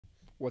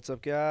What's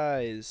up,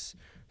 guys?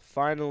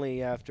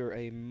 Finally, after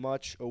a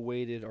much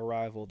awaited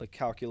arrival, the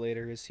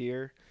calculator is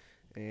here,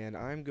 and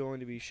I'm going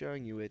to be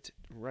showing you it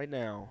right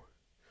now.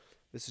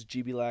 This is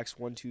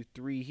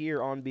GBlax123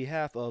 here on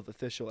behalf of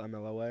official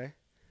MLOA.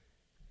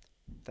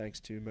 Thanks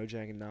to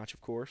Mojang and Notch,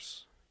 of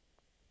course.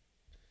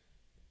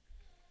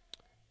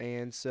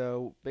 And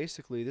so,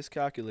 basically, this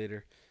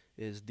calculator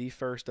is the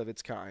first of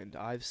its kind.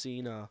 I've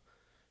seen I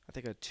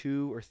think a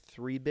 2 or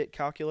 3-bit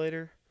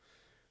calculator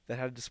that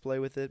had a display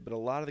with it, but a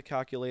lot of the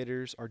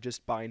calculators are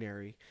just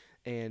binary.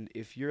 And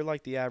if you're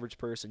like the average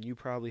person, you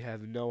probably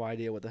have no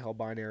idea what the hell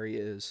binary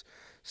is.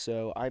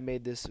 So I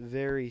made this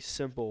very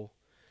simple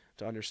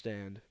to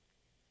understand.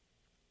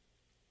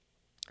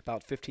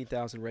 About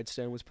 15,000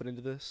 redstone was put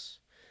into this.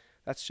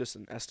 That's just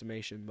an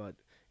estimation, but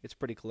it's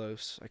pretty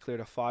close. I cleared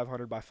a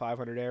 500 by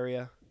 500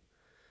 area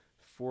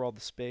for all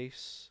the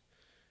space.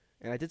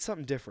 And I did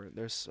something different.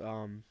 There's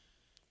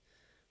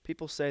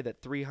people say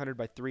that 300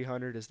 by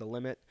 300 is the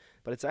limit,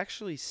 but it's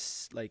actually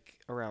like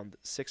around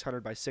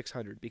 600 by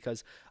 600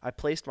 because I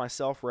placed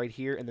myself right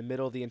here in the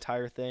middle of the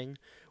entire thing,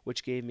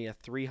 which gave me a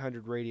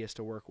 300 radius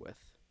to work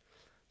with.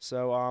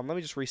 So let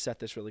me just reset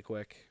this really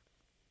quick.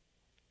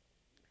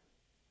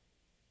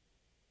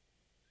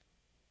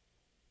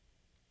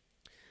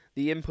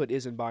 The input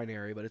isn't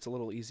binary, but it's a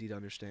little easy to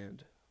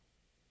understand.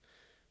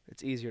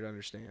 It's easier to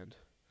understand.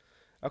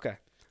 Okay,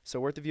 so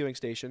we're at the viewing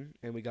station,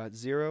 and we got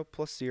 0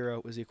 plus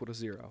 0 is equal to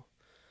 0.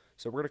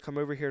 So we're going to come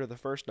over here to the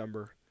first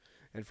number,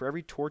 and for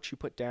every torch you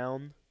put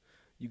down,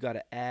 you got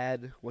to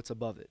add what's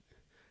above it.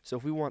 So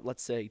if we want,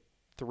 let's say,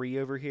 3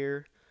 over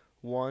here,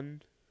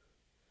 1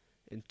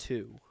 and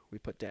 2 we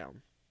put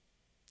down.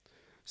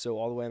 So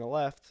all the way on the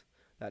left,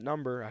 that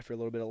number, after a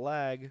little bit of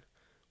lag,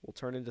 will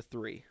turn into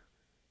 3.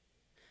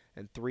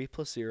 And 3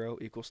 plus 0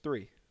 equals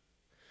 3.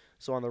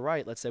 So on the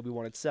right, let's say we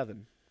wanted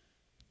 7.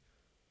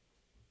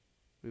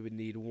 We would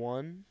need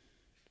 1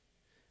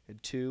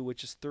 and 2,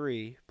 which is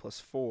 3, plus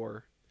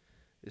 4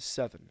 is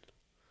 7.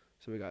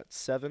 So we got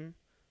 7,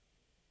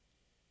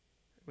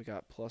 we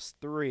got plus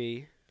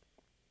 3,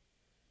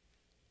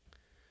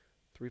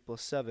 3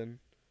 plus 7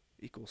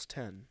 equals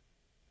 10.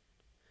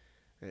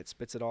 And it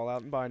spits it all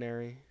out in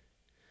binary.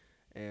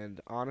 And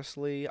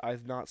honestly,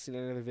 I've not seen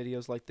any other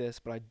videos like this,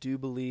 but I do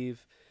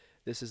believe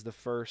this is the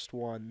first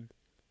one.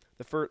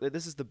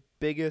 This is the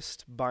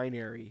biggest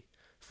binary,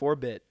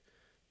 4-bit.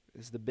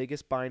 This is the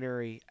biggest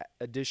binary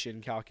addition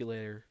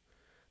calculator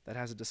that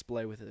has a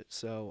display with it.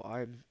 So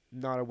I'm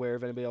not aware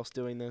of anybody else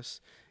doing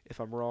this. If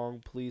I'm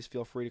wrong, please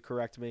feel free to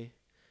correct me.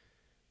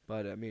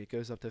 But I mean, it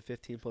goes up to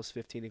 15 plus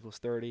 15 equals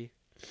 30.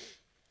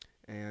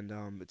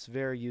 And it's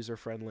very user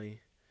friendly.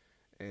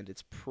 And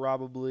it's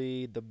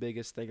probably the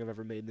biggest thing I've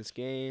ever made in this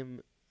game.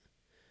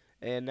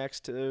 And next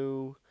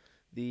to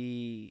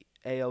the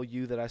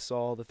ALU that I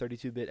saw, the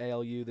 32-bit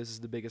ALU, this is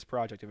the biggest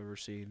project I've ever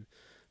seen.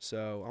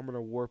 So I'm going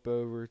to warp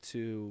over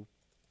to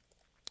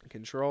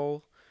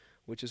control,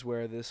 which is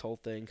where this whole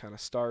thing kind of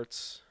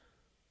starts.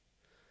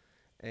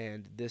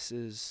 And this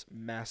is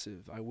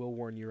massive. I will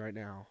warn you right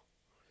now.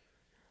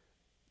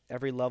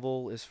 Every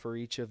level is for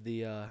each of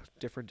the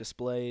different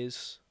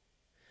displays,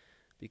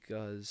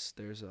 because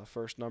there's a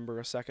first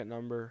number, a second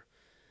number,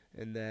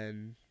 and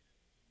then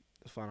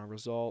the final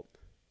result.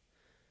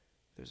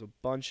 There's a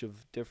bunch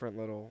of different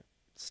little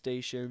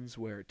stations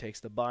where it takes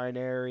the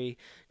binary,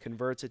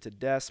 converts it to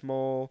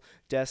decimal,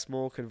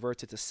 decimal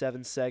converts it to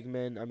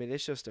 7-segment. I mean,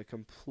 it's just a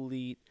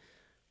complete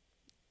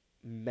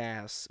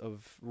mass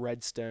of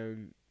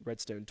redstone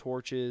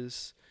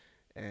torches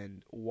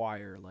and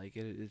wire. Like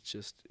it's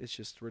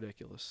just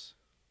ridiculous.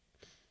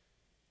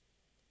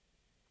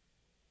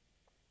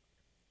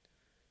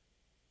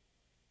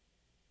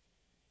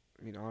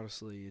 I mean,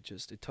 honestly,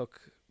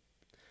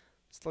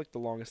 it's like the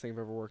longest thing I've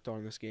ever worked on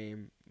in this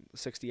game.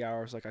 60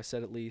 hours, like I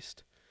said, at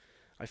least.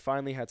 I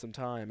finally had some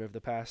time over the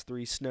past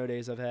 3 snow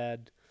days I've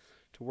had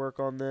to work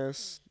on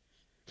this.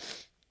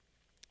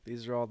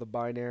 These are all the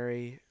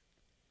binary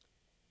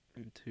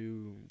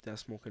into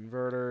decimal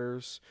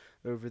converters.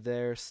 Over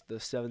there's the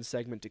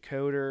 7-segment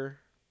decoder.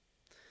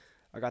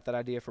 I got that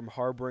idea from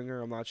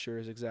Harbinger. I'm not sure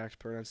his exact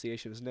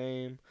pronunciation of his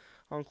name.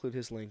 I'll include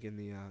his link in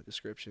the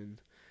description.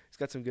 He's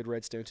got some good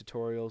redstone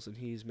tutorials, and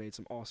he's made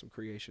some awesome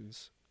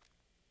creations.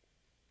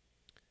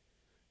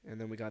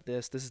 And then we got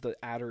this. This is the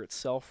adder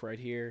itself right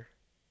here.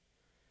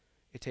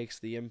 It takes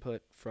the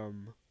input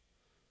from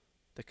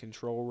the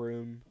control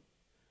room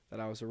that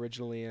I was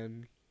originally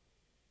in.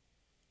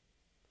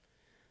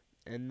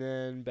 And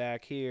then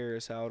back here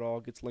is how it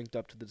all gets linked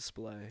up to the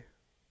display.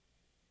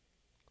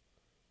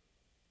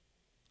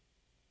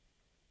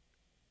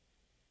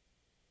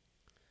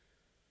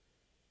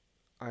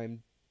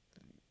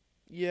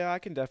 Yeah, I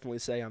can definitely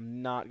say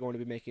I'm not going to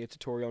be making a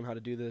tutorial on how to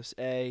do this.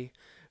 A,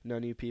 none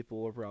of you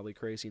people are probably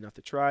crazy enough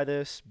to try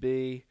this.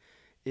 B,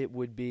 it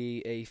would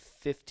be a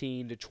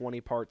 15 to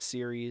 20 part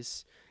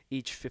series,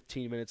 each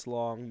 15 minutes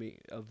long,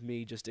 of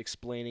me just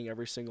explaining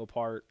every single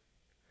part,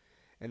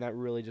 and that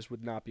really just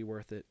would not be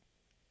worth it.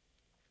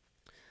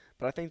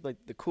 But I think like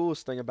the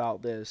coolest thing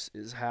about this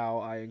is how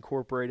I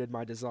incorporated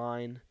my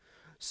design.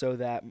 so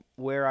that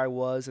where I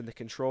was in the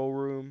control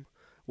room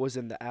was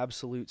in the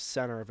absolute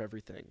center of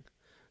everything.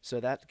 So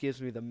that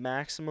gives me the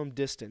maximum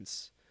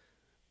distance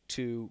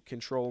to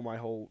control my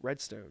whole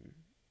redstone.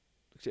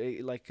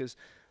 Like, because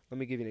let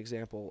me give you an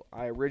example.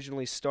 I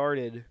originally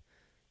started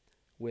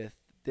with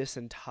this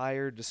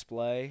entire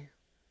display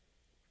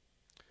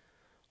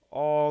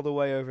all the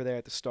way over there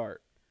at the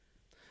start.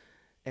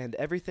 And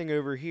everything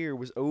over here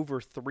was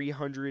over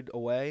 300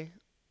 away,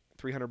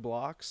 300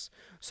 blocks.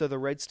 So the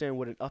redstone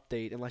wouldn't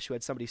update unless you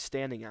had somebody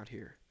standing out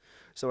here.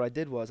 So what I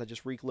did was I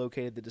just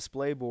relocated the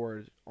display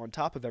board on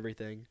top of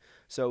everything,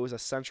 so it was a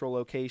central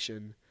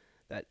location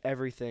that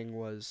everything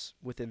was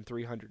within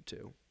 300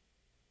 to.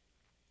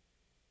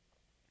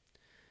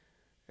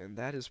 And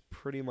that is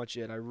pretty much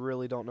it. I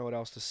really don't know what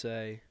else to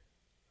say.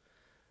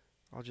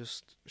 I'll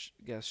just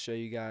show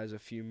you guys a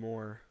few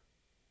more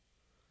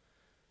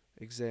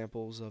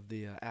examples of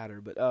the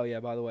adder. But oh yeah,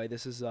 by the way,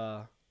 this is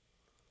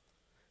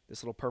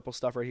this little purple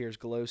stuff right here is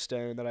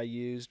glowstone that I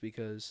used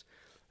because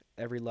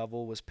every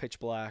level was pitch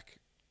black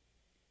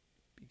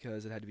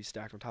because it had to be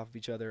stacked on top of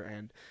each other,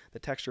 and the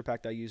texture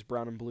pack that I used,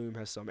 Brown and Bloom,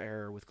 has some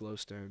error with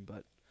glowstone,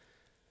 but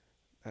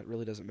that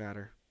really doesn't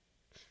matter.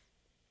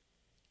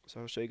 So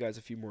I'll show you guys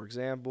a few more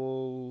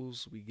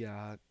examples. We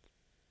got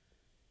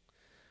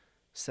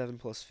 7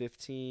 plus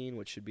 15,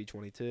 which should be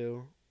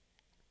 22.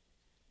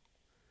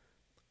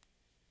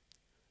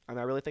 And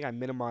I really think I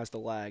minimized the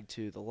lag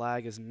too. The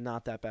lag is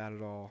not that bad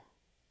at all.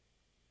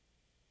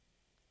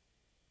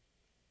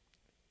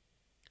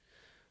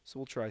 So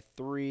we'll try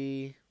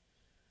 3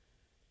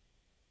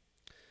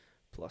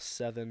 plus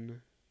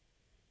 7,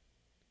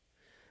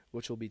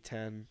 which will be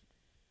 10.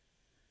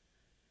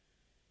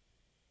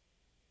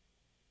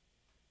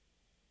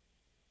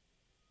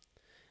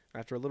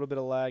 After a little bit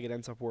of lag, it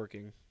ends up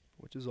working,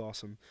 which is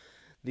awesome.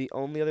 The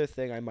only other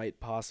thing I might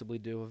possibly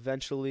do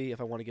eventually,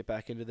 if I want to get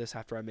back into this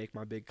after I make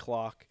my big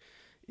clock,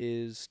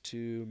 is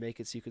to make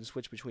it so you can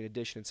switch between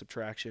addition and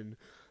subtraction,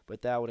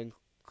 but that would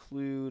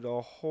include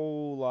a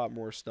whole lot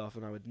more stuff,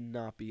 and I would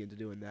not be into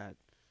doing that.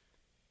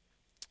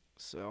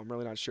 So I'm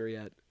really not sure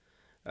yet.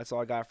 That's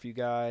all I got for you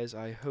guys.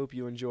 I hope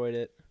you enjoyed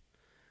it.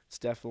 It's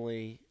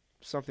definitely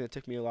something that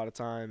took me a lot of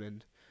time,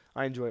 and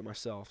I enjoy it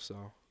myself.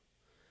 So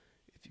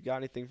if you got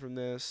anything from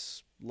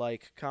this,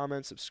 like,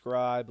 comment,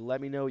 subscribe.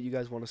 Let me know what you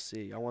guys want to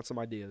see. I want some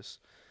ideas.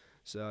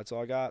 So that's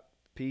all I got.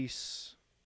 Peace.